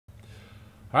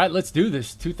All right, let's do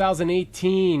this.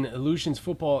 2018 Illusions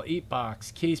Football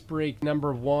 8-box case break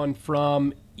number 1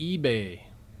 from eBay.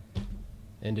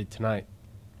 Ended tonight.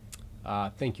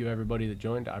 Thank you, everybody that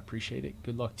joined. I appreciate it.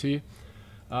 Good luck to you.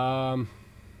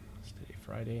 It's today,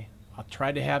 Friday. I'll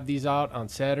try to have these out on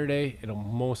Saturday. It'll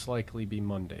most likely be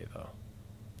Monday, though.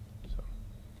 So,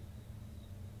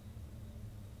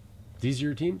 these are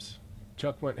your teams.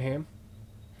 Chuck went ham.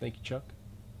 Thank you, Chuck.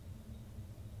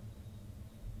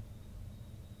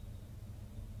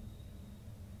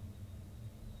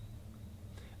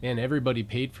 Man, everybody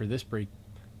paid for this break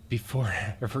before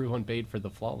everyone paid for the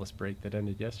flawless break that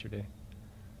ended yesterday.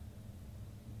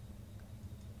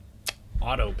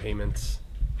 Auto payments.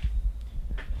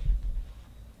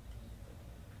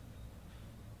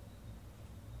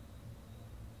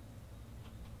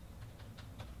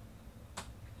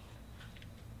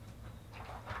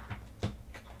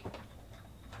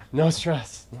 No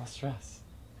stress, no stress.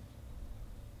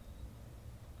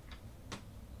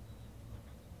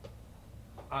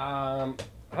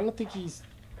 I don't think he's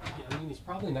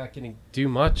probably not going to do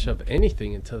much of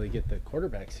anything until they get the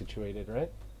quarterback situated, right?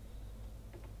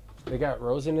 They got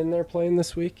Rosen in there playing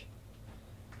this week.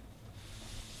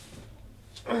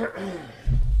 Well,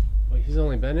 he's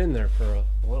only been in there for a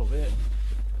little bit.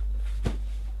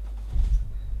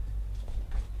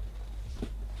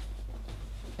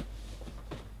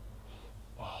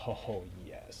 Oh,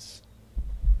 yes.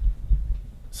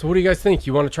 So what do you guys think?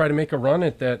 You want to try to make a run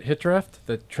at that hit draft,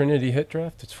 that Trinity hit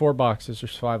draft? It's 4 boxes.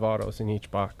 There's 5 autos in each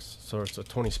box. So it's a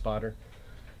 20 spotter.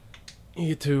 You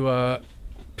get to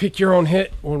pick your own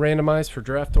hit. We'll randomize for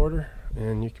draft order.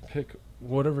 And you can pick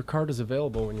whatever card is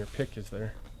available when your pick is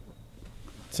there.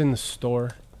 It's in the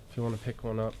store if you want to pick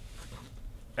one up.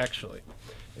 Actually,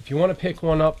 if you want to pick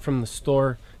one up from the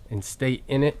store and stay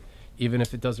in it, even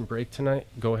if it doesn't break tonight,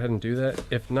 go ahead and do that.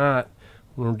 If not,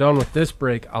 when we're done with this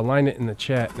break, I'll line it in the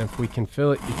chat, and if we can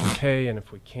fill it, you can pay, and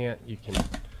if we can't, you can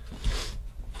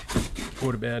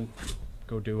go to bed,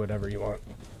 go do whatever you want.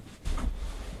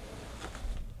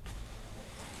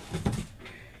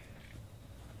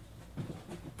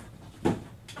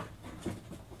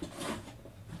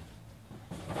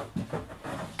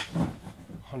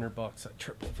 $100, I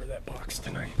tripled for that box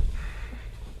tonight.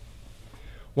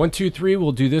 1, 2, 3,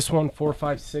 we'll do this one. 4,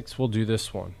 5, 6, we'll do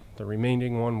this one. The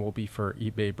remaining one will be for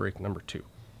eBay break number 2.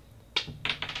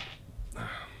 I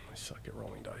suck at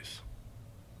rolling dice.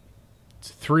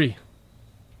 It's 3.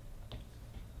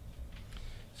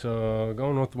 So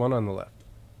going with the one on the left.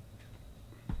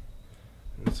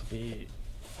 This will be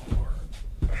 4.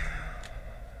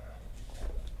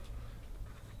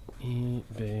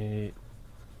 eBay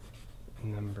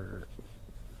number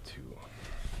 2.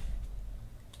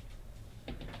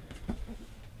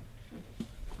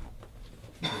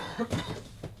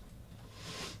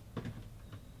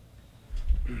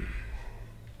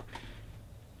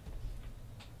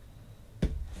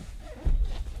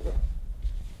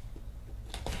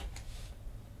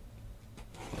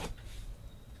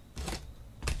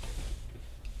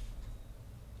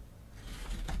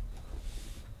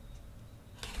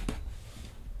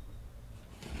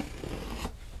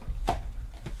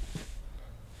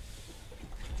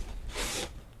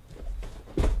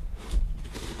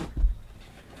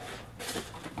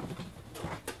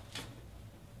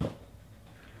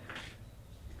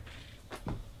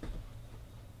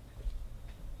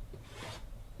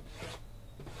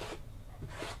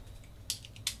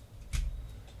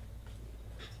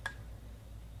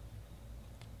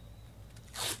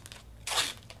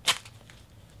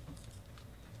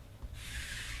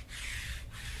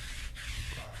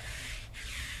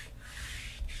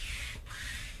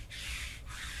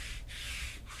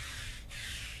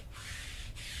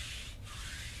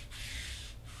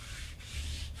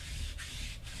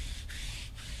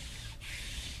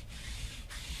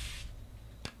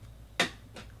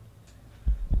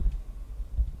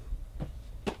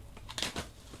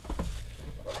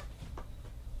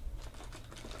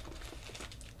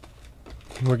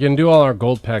 We're going to do all our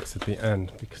gold packs at the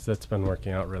end because that's been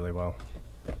working out really well.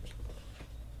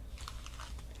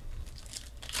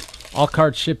 All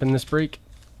cards ship in this break.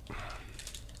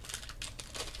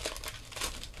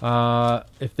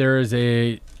 If there is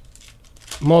a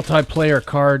multiplayer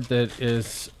card that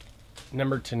is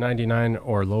numbered to 99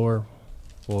 or lower,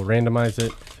 we'll randomize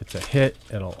it. If it's a hit,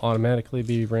 it'll automatically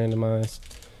be randomized.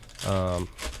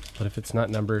 But if it's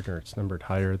not numbered or it's numbered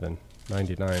higher than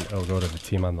 99, it'll go to the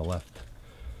team on the left.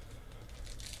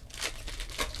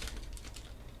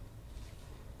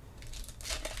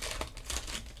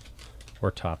 Or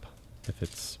top, if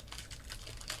it's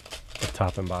a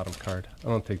top and bottom card. I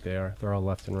don't think they are. They're all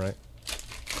left and right.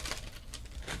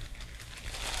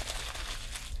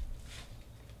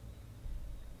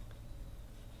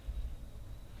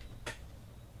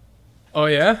 Oh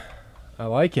yeah, I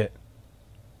like it.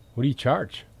 What do you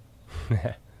charge?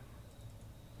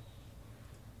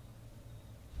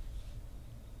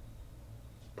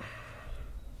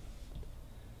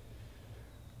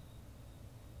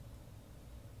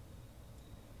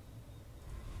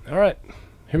 All right,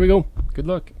 here we go. Good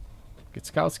luck.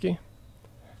 Gutskowski,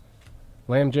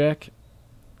 Lambjack,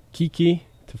 Kiki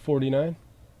to 49.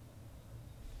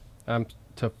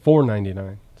 To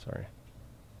 499. Sorry,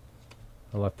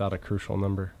 I left out a crucial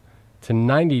number. To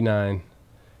 99.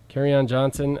 Kerryon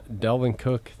Johnson, Delvin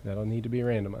Cook. That'll need to be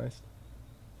randomized.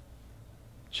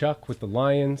 Chuck with the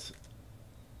Lions.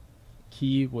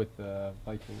 Key with the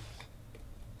Vikings.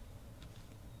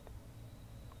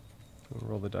 We'll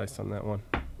roll the dice on that one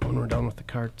when we're done with the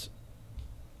cards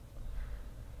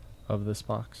of this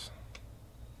box.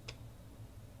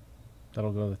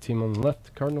 That'll go to the team on the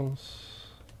left, Cardinals.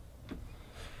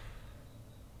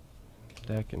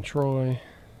 Dak and Troy.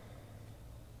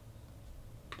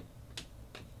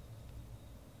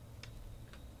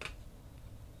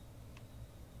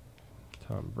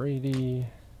 Tom Brady.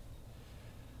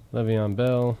 Le'Veon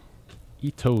Bell.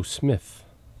 Ito Smith.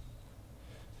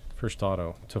 First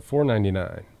auto to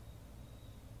 499.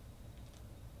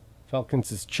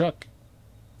 Falcons is Chuck.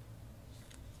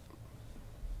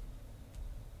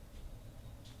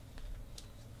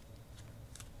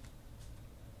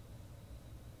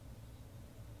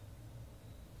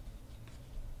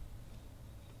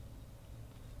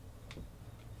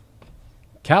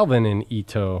 Calvin and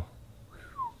Ito.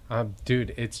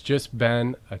 Dude, it's just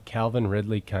been a Calvin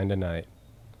Ridley kind of night.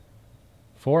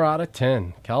 4 out of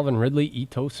 10. Calvin Ridley,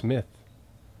 Ito Smith.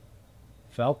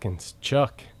 Falcons,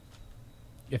 Chuck.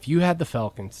 If you had the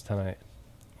Falcons tonight,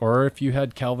 or if you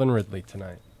had Calvin Ridley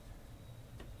tonight,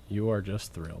 you are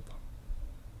just thrilled.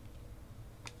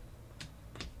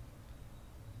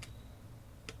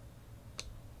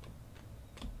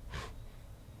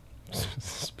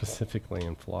 Specifically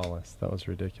in Flawless. That was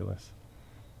ridiculous.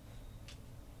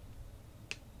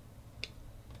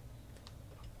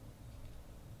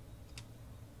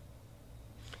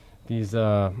 These,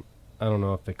 I don't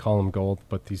know if they call them gold,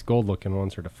 but these gold looking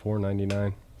ones are to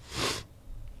 $4.99.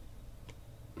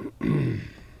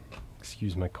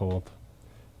 Excuse my cold.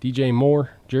 DJ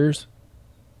Moore, Jers,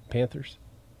 Panthers.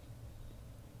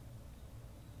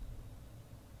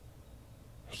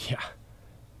 Yeah.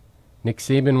 Nick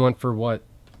Saban went for what?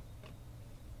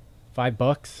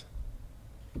 $5?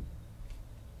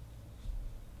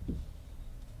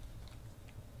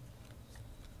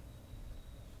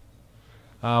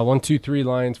 1, 2, 3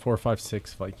 Lions, 4, 5,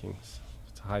 6 Vikings.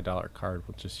 It's a high dollar card.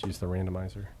 We'll just use the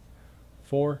randomizer.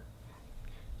 4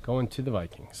 going to the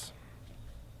Vikings.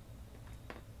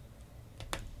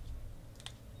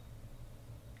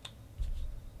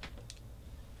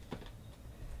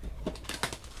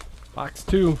 Box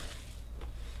 2.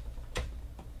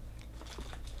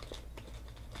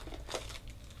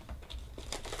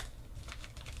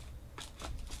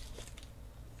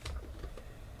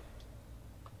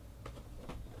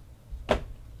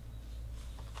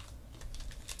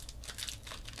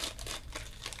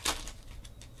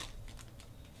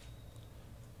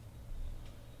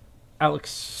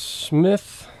 Alex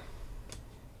Smith,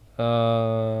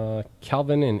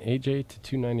 Calvin and AJ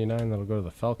to $2.99. That'll go to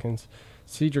the Falcons.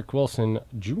 Cedric Wilson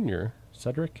Jr.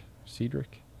 Cedric.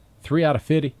 3 out of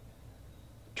 50.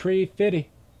 Tree 50.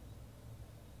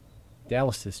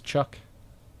 Dallas is Chuck,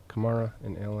 Kamara,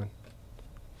 and Allen.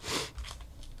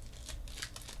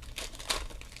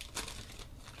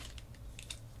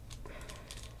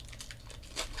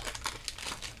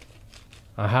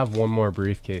 I have one more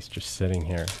briefcase just sitting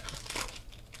here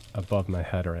above my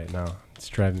head right now. It's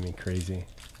driving me crazy.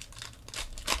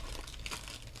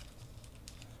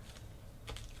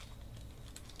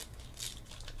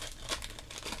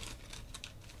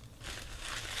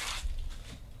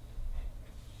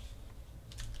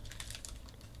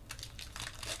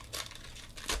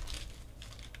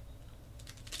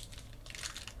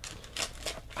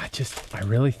 I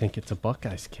really think it's a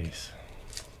Buckeyes case.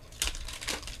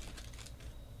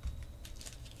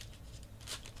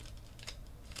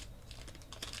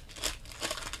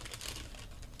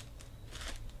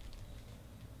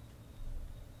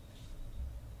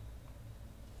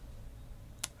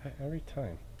 Every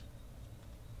time.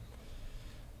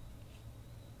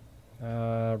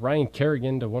 Ryan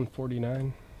Kerrigan to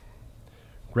 149.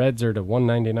 Reds are to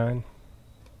 199.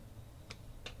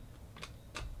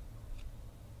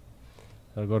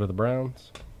 That'll go to the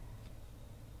Browns.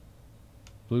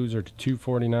 Blues are to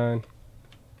 249.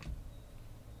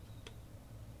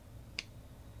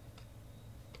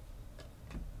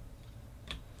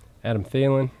 Adam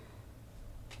Thielen.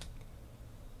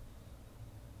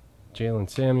 Jalen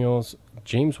Samuels,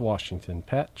 James Washington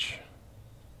patch.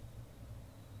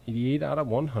 88 out of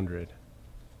 100.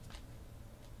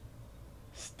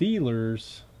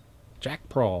 Steelers, Jack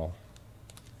Prawl.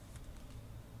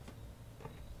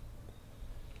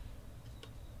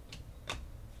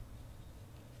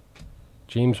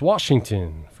 James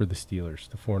Washington for the Steelers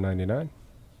to 4.99.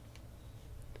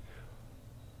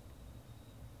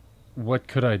 What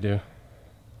could I do?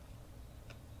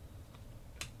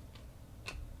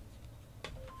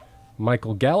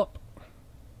 Michael Gallup.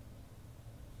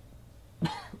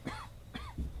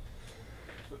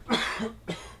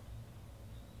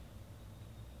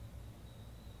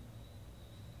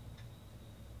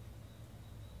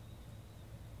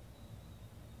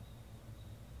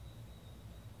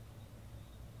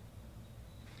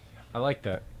 I like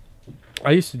that.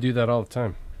 I used to do that all the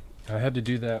time. I had to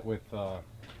do that with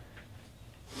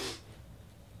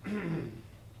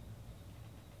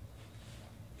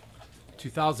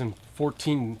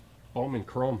 2014 Bowman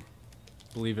Chrome,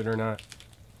 believe it or not.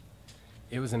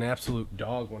 It was an absolute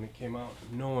dog when it came out.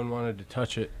 No one wanted to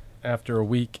touch it after a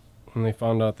week when they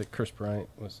found out that Chris Bryant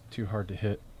was too hard to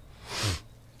hit.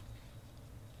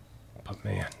 But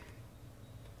man,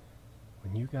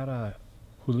 when you got a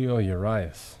Julio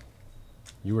Urias,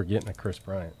 you were getting a Chris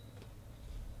Bryant.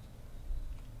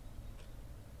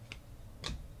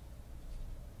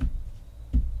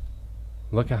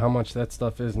 Look at how much that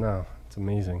stuff is now. It's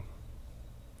amazing.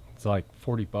 It's like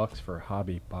 $40 for a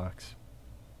hobby box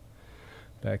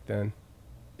back then.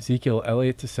 Ezekiel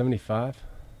Elliott to 75.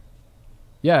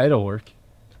 Yeah, it'll work.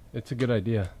 It's a good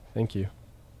idea. Thank you.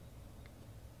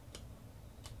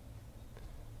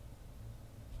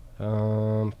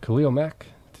 Khalil Mack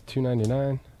to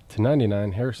 299. To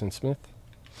 99, Harrison Smith,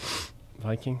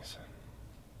 Vikings.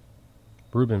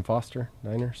 Reuben Foster,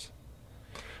 Niners.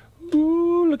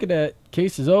 Ooh, look at that.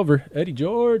 Case is over. Eddie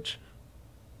George.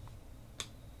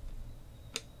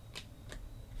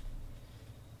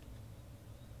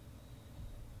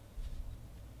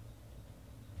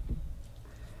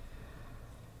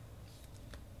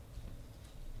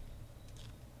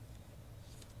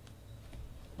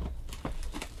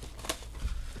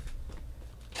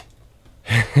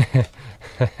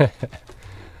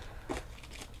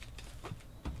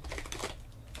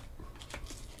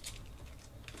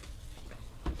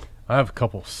 I have a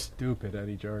couple stupid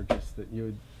Eddie Georges that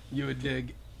you would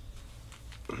dig.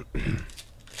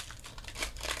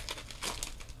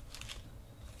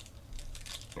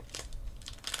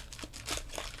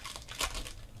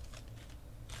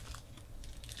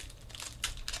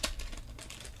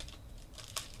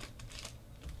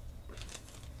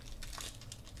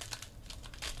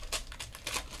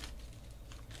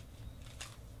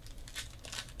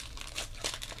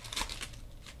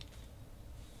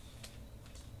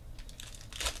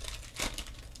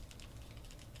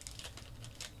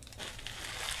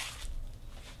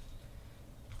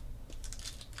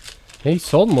 He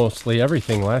sold mostly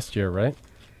everything last year, right?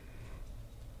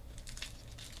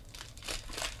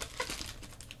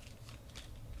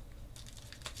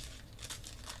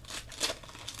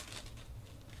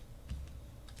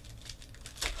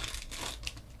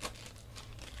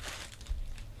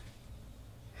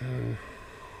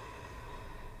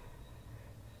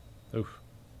 Oof.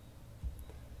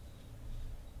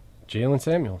 Jalen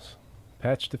Samuels,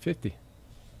 patch to 50.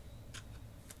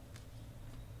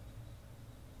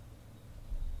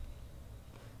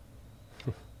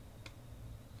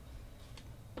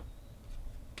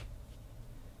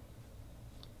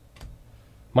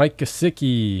 Mike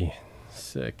Gesicki,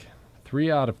 sick.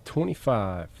 3 out of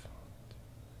 25.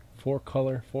 4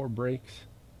 color, 4 breaks.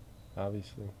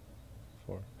 Obviously,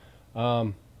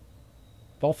 4.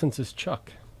 Dolphins is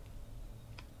Chuck.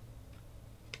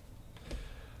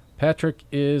 Patrick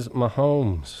is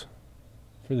Mahomes.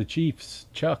 For the Chiefs,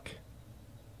 Chuck.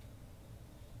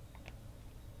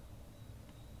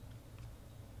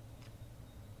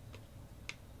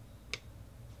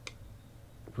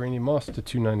 Randy Moss to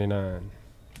 299.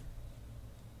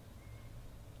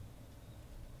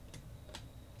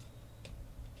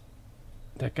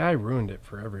 That guy ruined it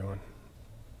for everyone.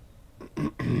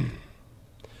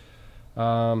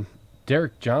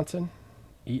 Derek Johnson,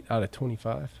 8 out of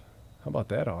 25. How about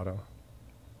that auto?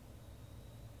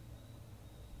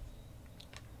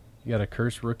 You got a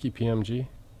cursed rookie PMG.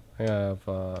 I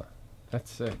have, that's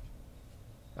sick.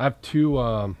 I have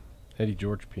 2 Eddie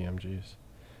George PMGs.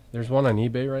 There's one on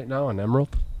eBay right now, an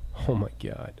Emerald. Oh my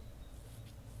god.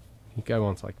 The guy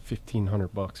wants like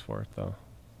 $1,500 for it though.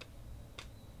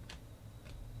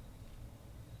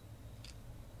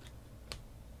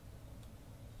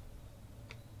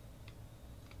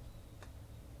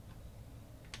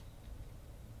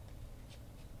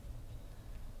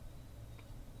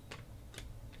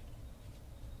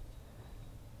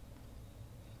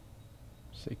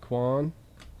 Saquon.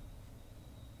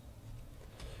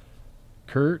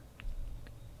 Kurt.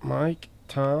 Mike.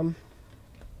 Tom.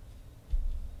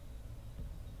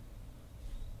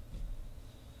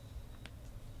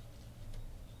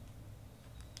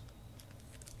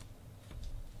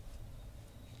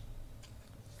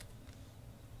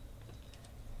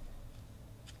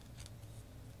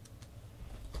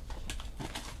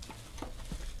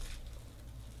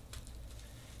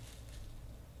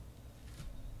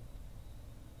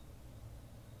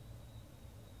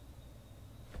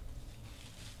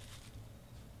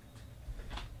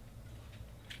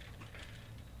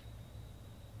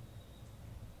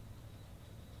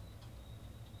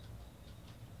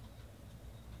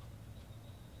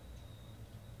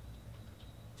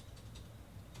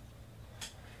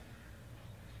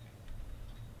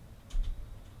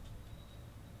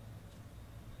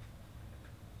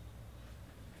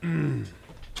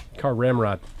 Car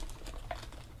Ramrod.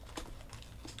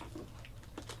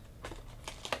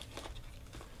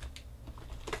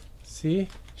 See,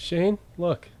 Shane,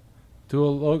 look,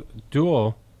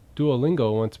 Duolingo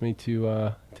wants me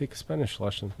to take a Spanish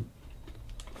lesson.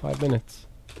 5 minutes.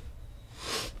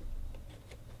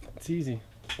 It's easy.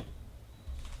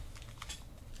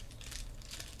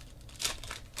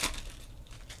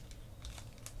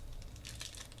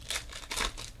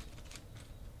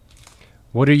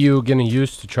 What are you going to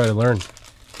use to try to learn?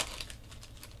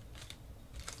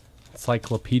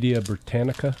 Encyclopedia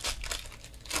Britannica?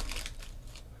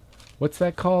 What's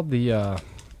that called? The,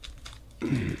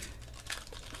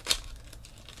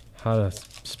 how to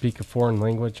speak a foreign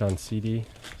language on CD?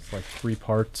 It's like 3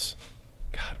 parts.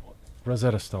 God,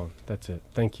 Rosetta Stone. That's it.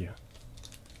 Thank you.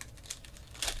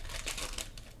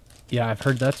 Yeah, I've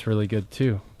heard that's really good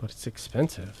too, but it's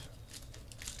expensive.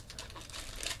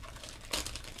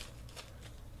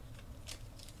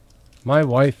 My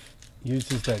wife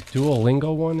uses that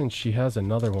Duolingo one, and she has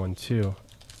another one too.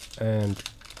 And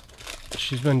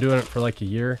she's been doing it for like a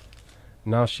year.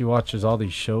 Now she watches all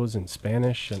these shows in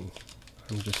Spanish, and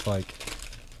I'm just like...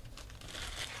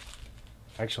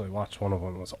 I actually watched one of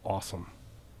them. It was awesome.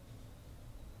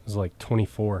 It was like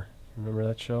 24. Remember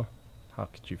that show? How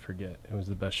could you forget? It was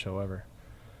the best show ever.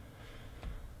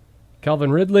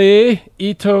 Calvin Ridley.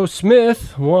 Ito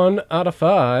Smith. 1 out of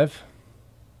 5.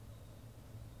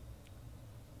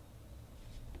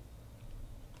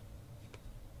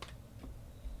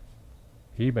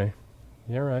 eBay.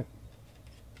 Yeah, right.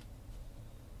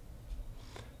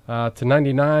 To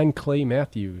 99, Clay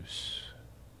Matthews.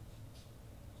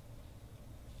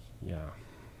 Yeah.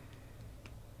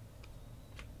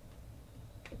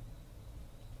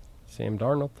 Sam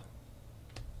Darnold.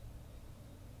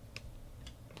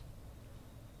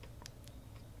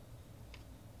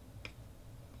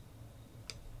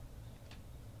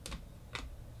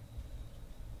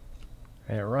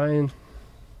 Hey, Ryan.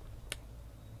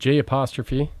 J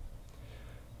apostrophe.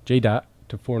 J dot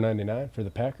to 499 for the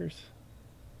Packers.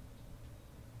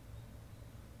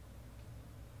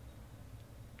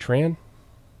 Tran.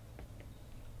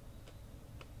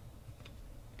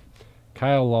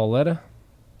 Kyle Lauletta.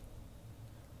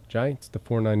 Giants to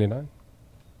 499.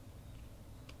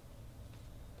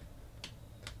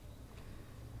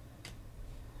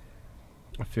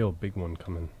 I feel a big one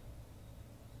coming.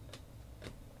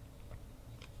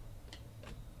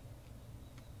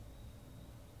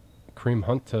 Kareem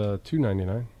Hunt to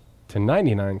 299. To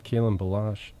 99, Kalen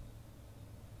Ballage.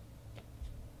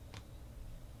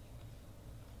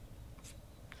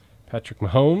 Patrick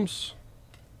Mahomes.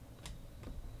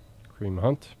 Kareem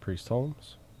Hunt, Priest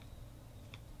Holmes.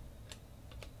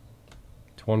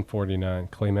 To 149,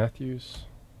 Clay Matthews.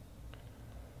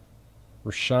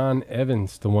 Rashaan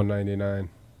Evans to 199.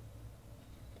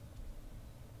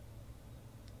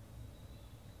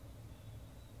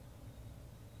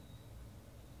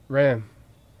 Ram.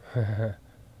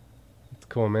 That's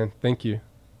cool, man. Thank you.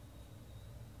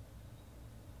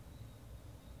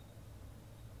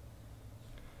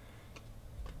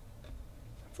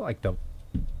 It's like the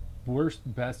worst,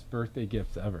 best birthday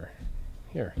gift ever.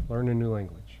 Here, learn a new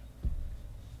language.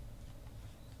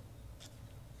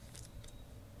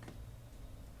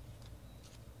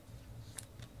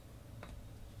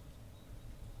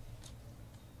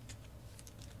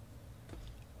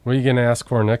 What are you going to ask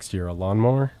for next year? A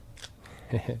lawnmower?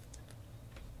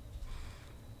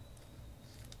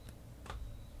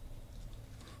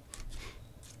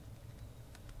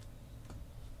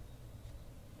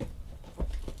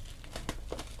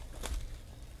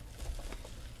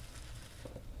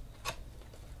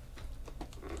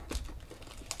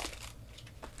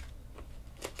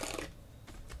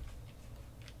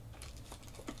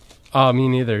 Oh, me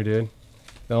neither, dude.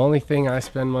 The only thing I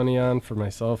spend money on for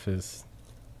myself is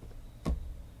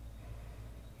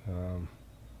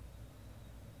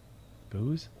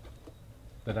booze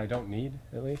that I don't need,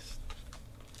 at least.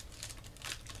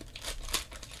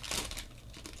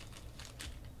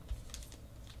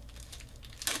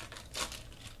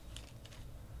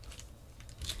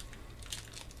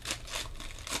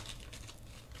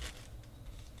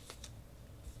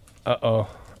 Uh-oh.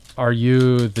 Are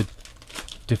you the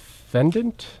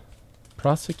defendant?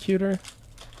 Prosecutor?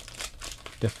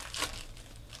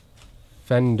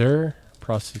 Defender?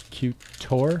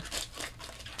 Prosecutor?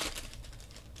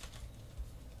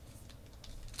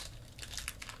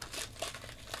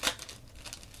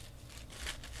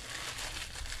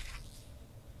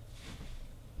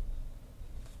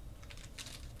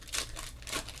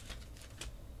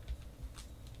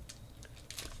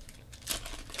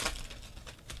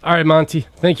 All right, Monty.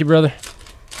 Thank you, brother.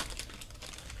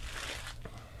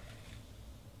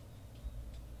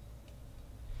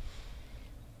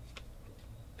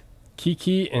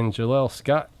 Kiki and Jaleel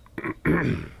Scott.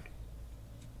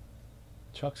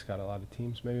 Chuck's got a lot of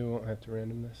teams. Maybe we won't have to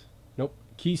random this. Nope.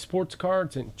 Key Sports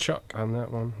Cards and Chuck on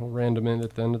that one. We'll random it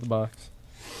at the end of the box.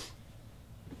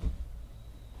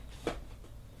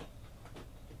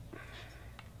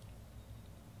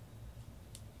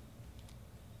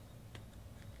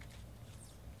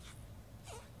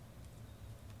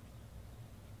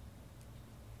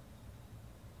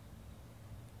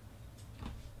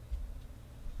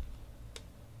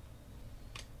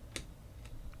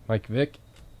 Mike Vick.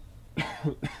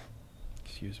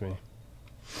 Excuse me.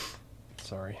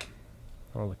 Sorry.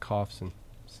 All the coughs and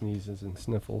sneezes and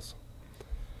sniffles.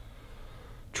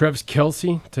 Travis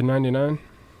Kelce to 99.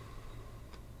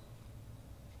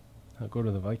 I'll go to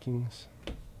the Vikings.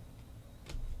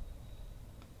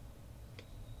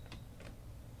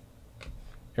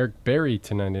 Eric Berry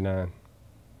to 99.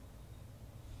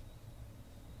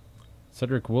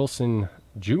 Cedric Wilson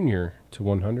Jr. to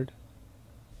 100.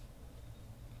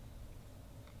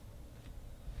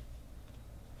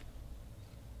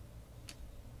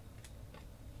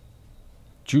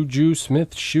 Juju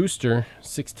Smith-Schuster,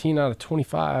 16 out of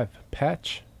 25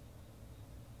 patch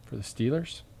for the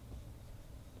Steelers.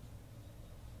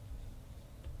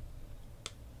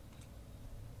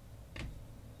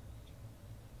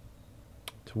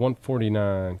 To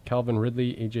 149, Calvin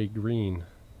Ridley, AJ Green.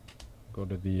 Go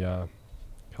to the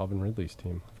Calvin Ridley's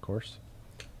team, of course.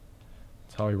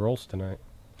 That's how he rolls tonight.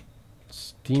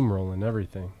 Steamrolling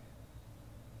everything.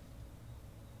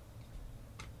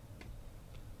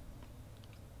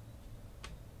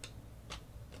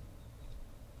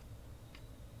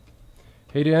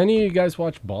 Hey, do any of you guys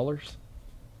watch Ballers?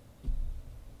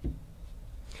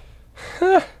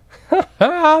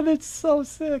 That's so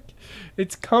sick.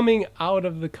 It's coming out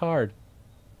of the card.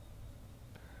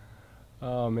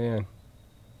 Oh, man.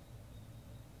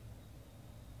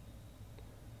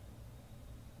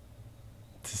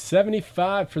 To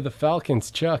 75 for the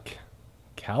Falcons, Chuck.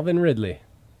 Calvin Ridley.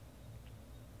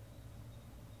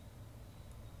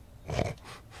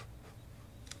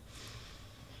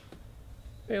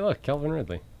 Hey, look, Calvin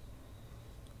Ridley.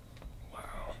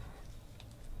 Wow.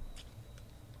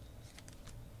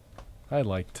 I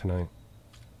like tonight.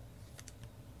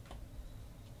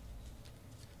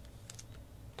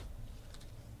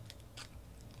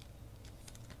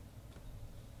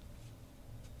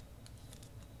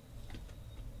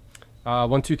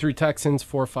 One, two, three Texans,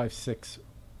 4, 5, 6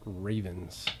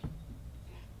 Ravens.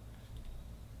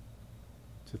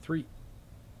 To 3.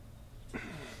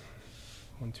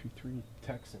 1, 2, 3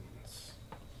 Texans.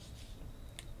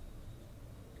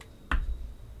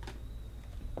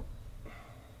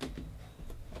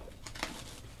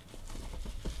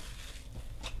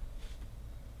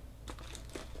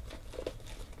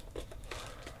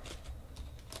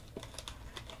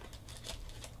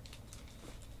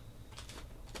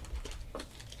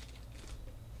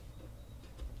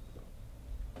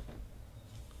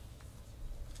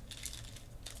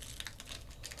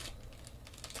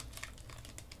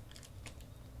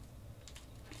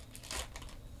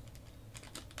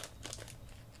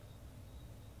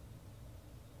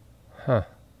 Huh.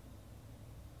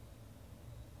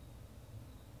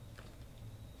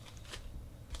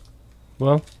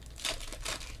 Well,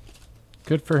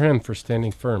 good for him for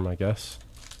standing firm, I guess.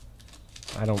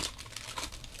 I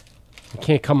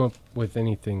can't come up with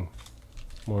anything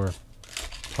more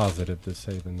positive to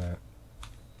say than that.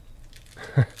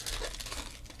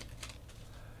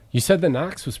 You said the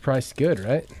Knox was priced good,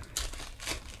 right?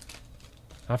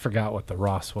 I forgot what the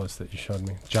Ross was that you showed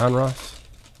me. John Ross?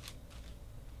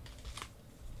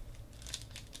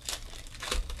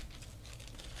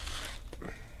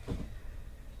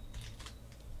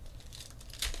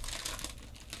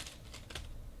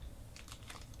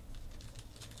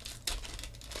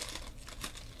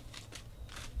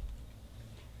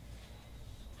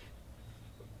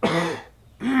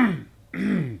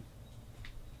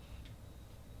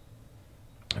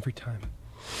 Every time.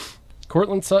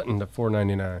 Cortland Sutton to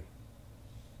 4.99.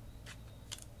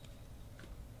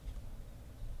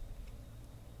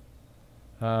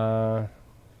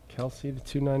 Kelsey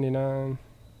to 2.99.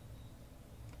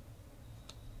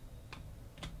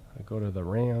 I go to the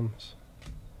Rams.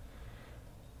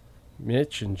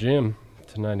 Mitch and Jim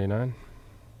to 99.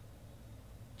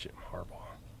 Jim Harbaugh.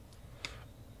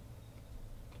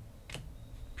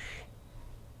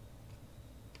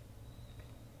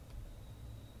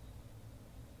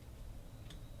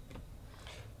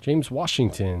 James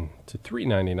Washington to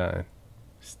 3.99.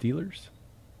 Steelers.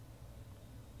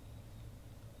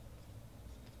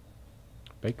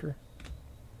 Baker.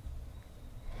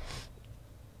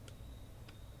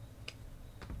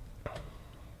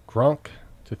 Gronk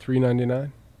to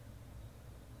 3.99.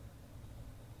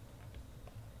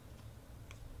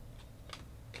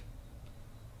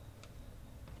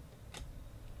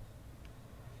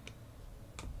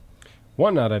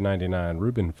 One out of 99.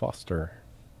 Reuben Foster.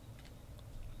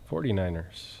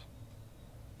 49ers.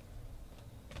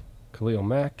 Khalil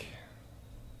Mack.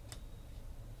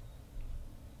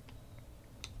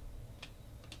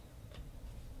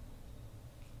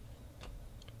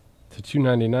 To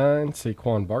 2.99,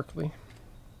 Saquon Barkley.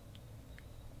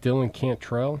 Dylan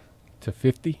Cantrell to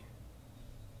 50.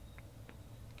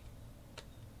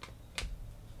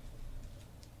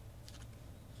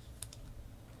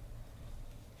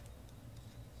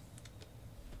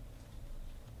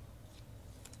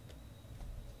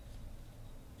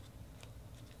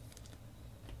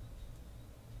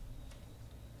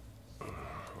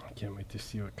 I can't wait to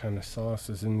see what kind of sauce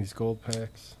is in these gold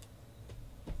packs.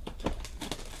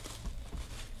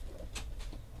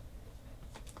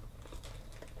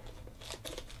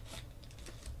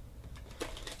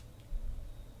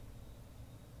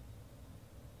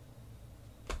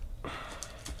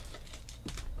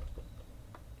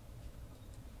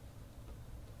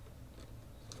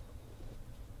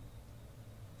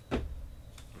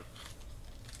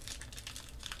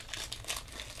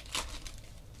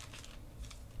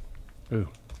 Ooh.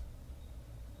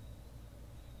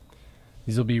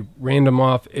 These will be random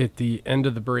off at the end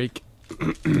of the break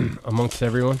amongst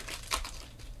everyone.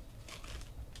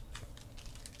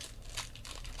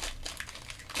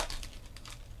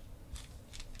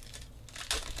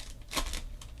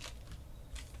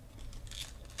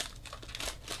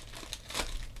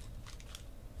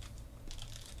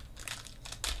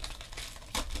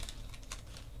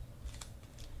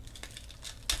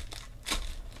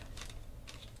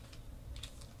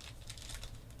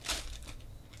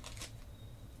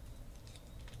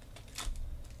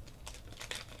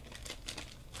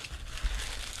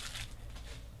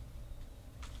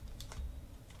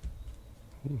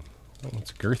 That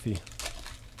one's girthy.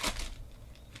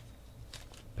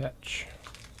 Patch.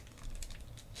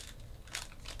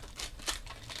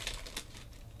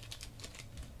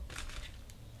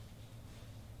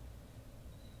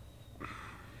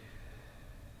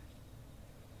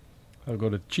 I'll go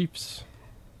to Chiefs.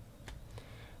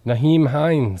 Naheem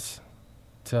Hines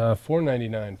to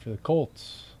 $4.99 for the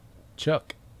Colts.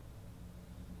 Chuck.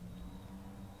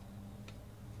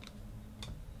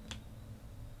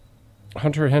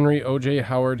 Hunter Henry, OJ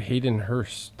Howard, Hayden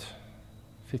Hurst.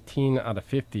 15 out of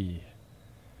 50.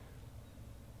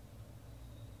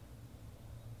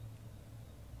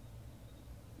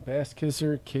 Bass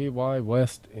Kisser, KY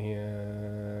West,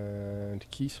 and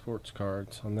Key Sports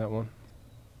cards on that one.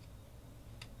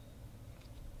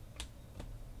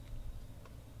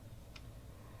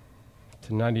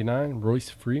 To 99, Royce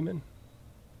Freeman.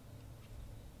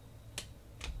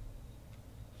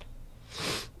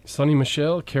 Sonny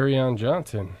Michel, Kerryon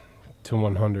Johnson to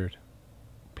 100.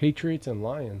 Patriots and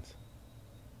Lions.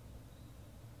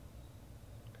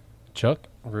 Chuck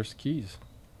versus Keys.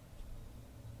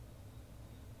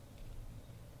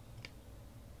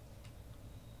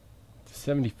 To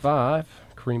 75,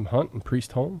 Kareem Hunt and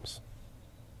Priest Holmes.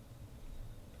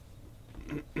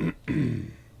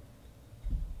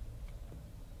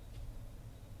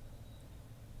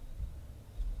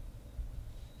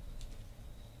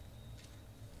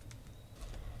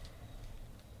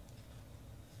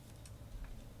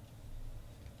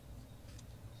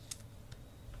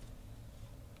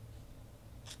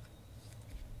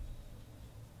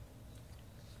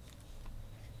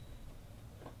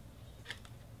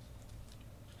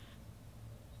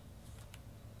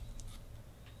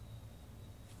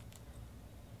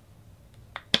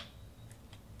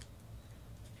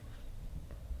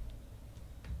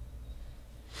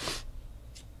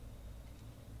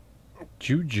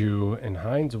 Juju and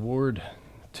Hines Ward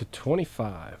to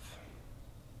 25.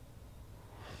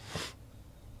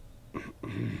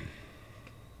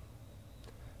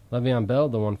 Le'Veon Bell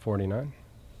to 149.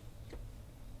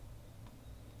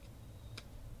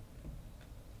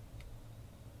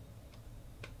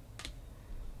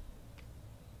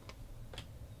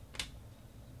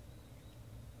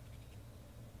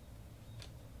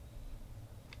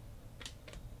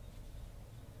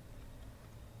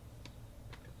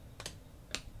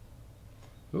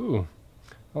 Ooh,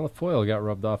 all the foil got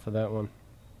rubbed off of that one.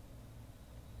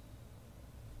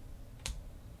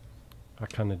 I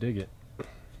kind of dig it.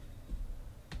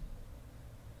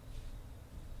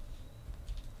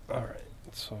 Alright,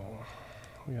 so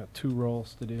we got 2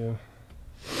 rolls to do.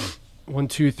 1,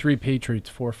 2, 3 Patriots,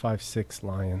 4, 5, 6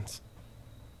 Lions.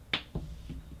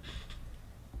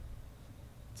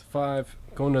 It's 5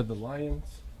 going to the Lions.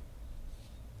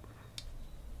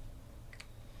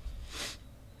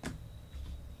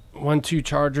 1, 2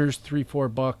 Chargers, 3, 4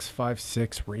 Bucks, 5,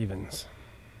 6 Ravens.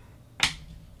 Yeah.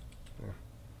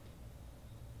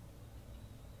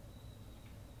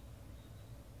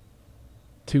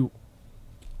 2.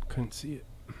 Couldn't see it.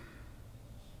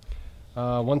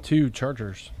 1, 2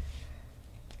 Chargers.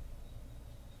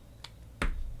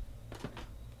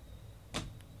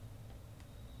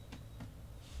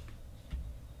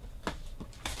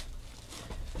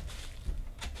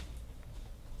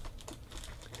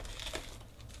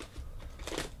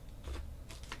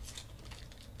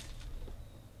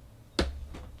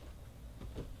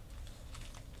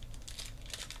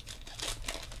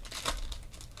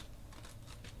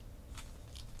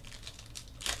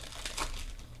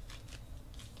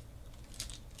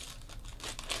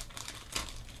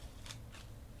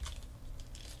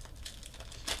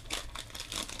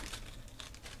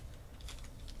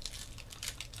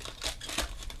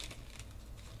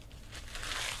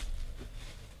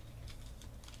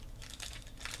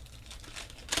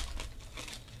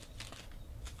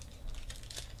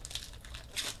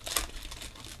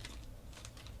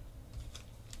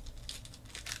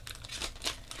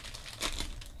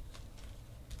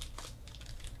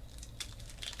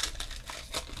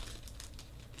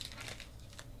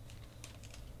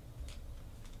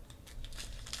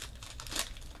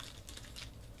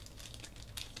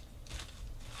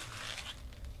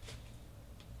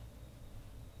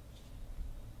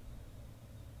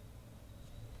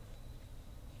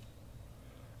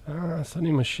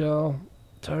 Sonny Michel,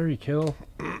 Tyreek Hill,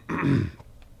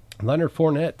 Leonard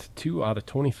Fournette, 2 out of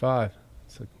 25.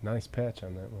 It's a nice patch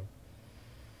on that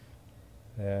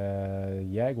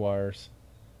one. Jaguars,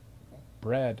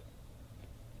 Brad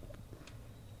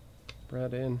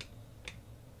in.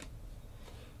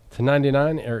 To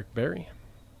 99, Eric Berry.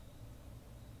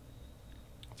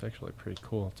 It's actually pretty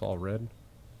cool. It's all red.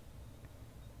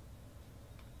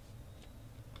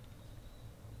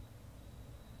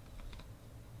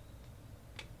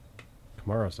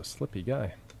 Kamara's a slippy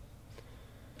guy.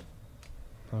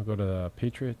 I'll go to the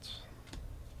Patriots.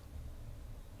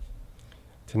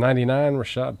 To 99,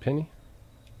 Rashad Penny.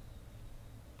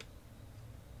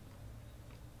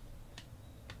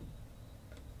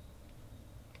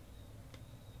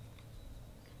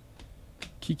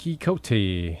 Kiki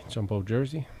Cote, jumbo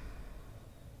jersey.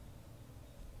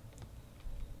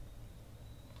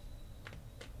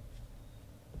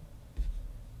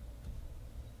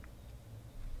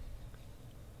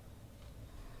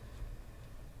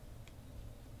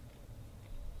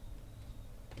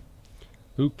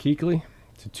 Luke Kuechly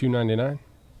to 299.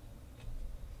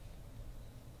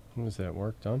 What was that?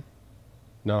 Work done?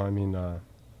 No, I mean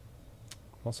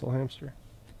Muscle Hamster.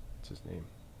 What's his name?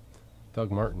 Doug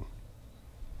Martin.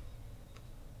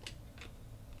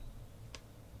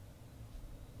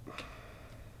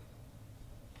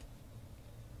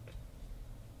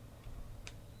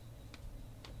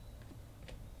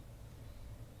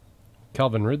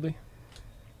 Calvin Ridley.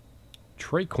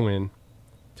 Trey Quinn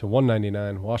to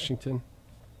 199, Washington.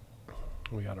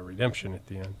 We got a redemption at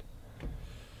the end.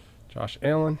 Josh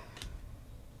Allen.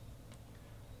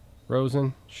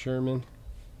 Rosen. Sherman.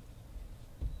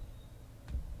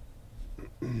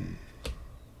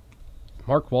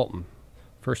 Mark Walton.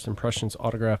 First impressions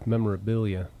autograph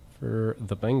memorabilia for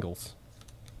the Bengals.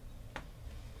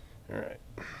 Alright.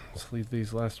 Let's leave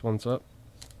these last ones up.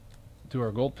 Do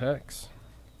our gold packs.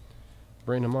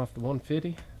 Bring them off the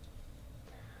 150.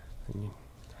 And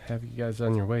have you guys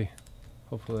on your way.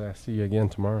 Hopefully I see you again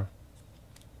tomorrow.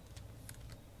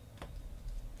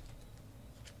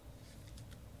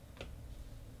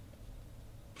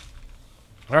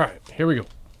 All right, here we go.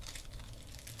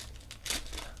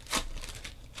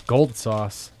 Gold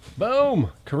sauce.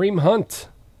 Boom! Kareem Hunt.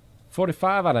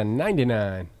 45 out of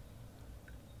 99.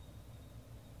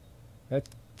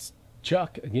 That's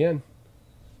Chuck again.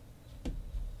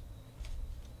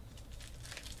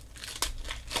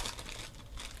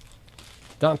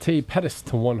 Dante Pettis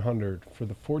to 100 for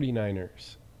the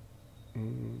 49ers.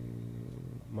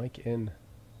 Mike N.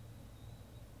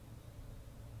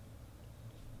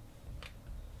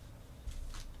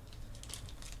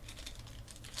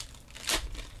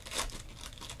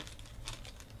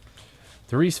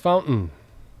 Therese Fountain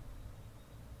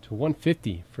to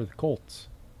 150 for the Colts.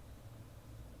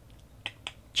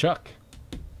 Chuck.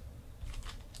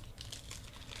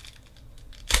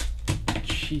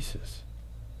 Jesus.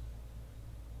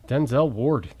 Denzel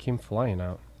Ward came flying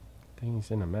out. I think he's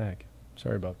in a mag.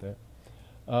 Sorry about that.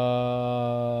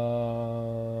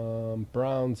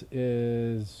 Browns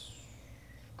is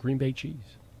Green Bay cheese.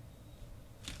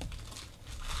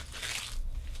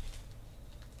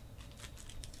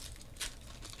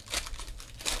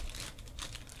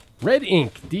 Red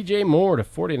Ink, DJ Moore to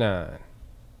 49.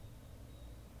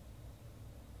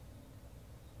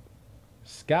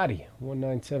 Scotty,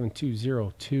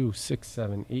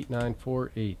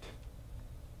 1972026788948.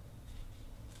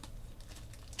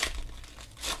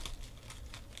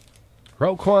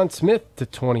 Roquan Smith to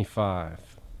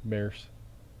 25. Bears.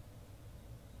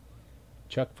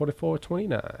 Chuck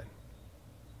 4429.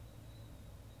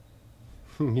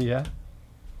 Yeah.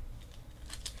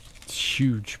 It's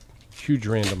huge. Huge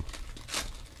random.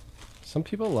 Some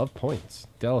people love points.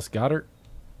 Dallas Goedert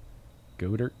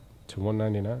to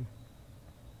 199.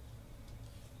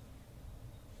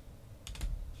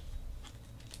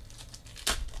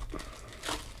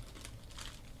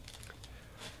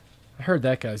 I heard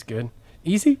that guy's good.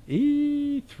 Easy.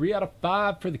 3 out of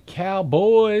 5 for the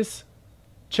Cowboys.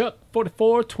 Chuck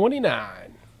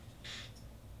 4429.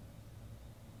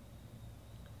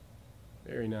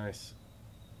 Very nice.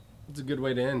 That's a good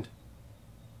way to end.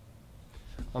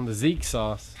 On the Zeke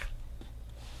sauce.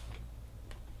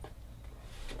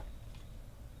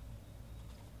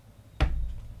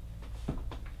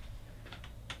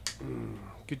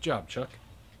 Good job, Chuck.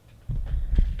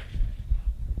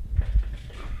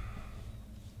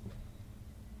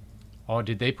 Oh,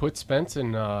 did they put Spence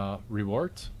in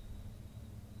rewards?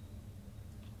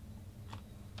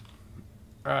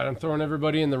 All right, I'm throwing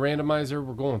everybody in the randomizer.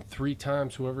 We're going 3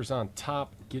 times. Whoever's on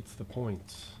top gets the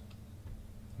points.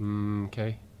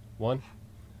 Okay. 1,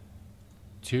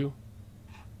 2,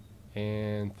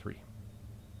 and 3.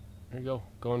 There you go.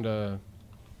 Going to,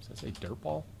 does that say dirt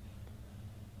ball?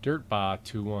 Dirt ball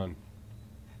 2-1.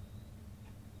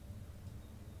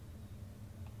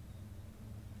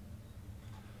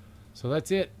 So that's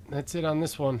it. That's it on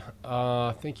this one.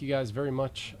 Thank you guys very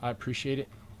much. I appreciate it.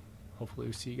 Hopefully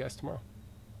we'll see you guys tomorrow.